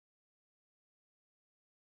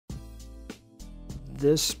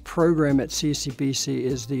This program at CCBC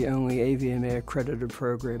is the only AVMA accredited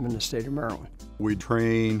program in the state of Maryland. We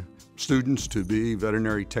train students to be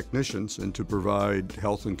veterinary technicians and to provide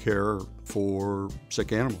health and care for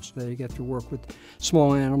sick animals. They get to work with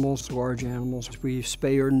small animals to large animals. We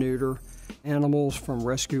spay or neuter animals from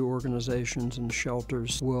rescue organizations and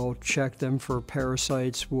shelters. We'll check them for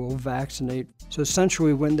parasites, we'll vaccinate. So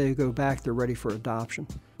essentially when they go back, they're ready for adoption.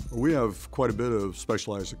 We have quite a bit of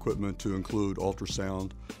specialized equipment to include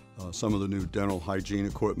ultrasound, some of the new dental hygiene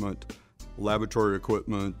equipment. Laboratory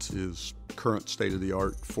equipment is current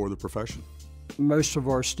state-of-the-art for the profession. Most of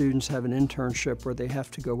our students have an internship where they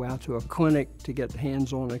have to go out to a clinic to get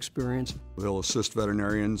hands-on experience. They'll assist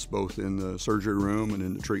veterinarians both in the surgery room and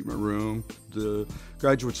in the treatment room. The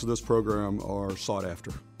graduates of this program are sought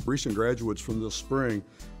after. Recent graduates from this spring,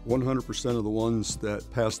 100% of the ones that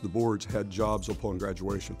passed the boards had jobs upon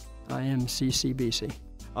graduation. I am CCBC.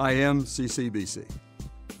 I am CCBC.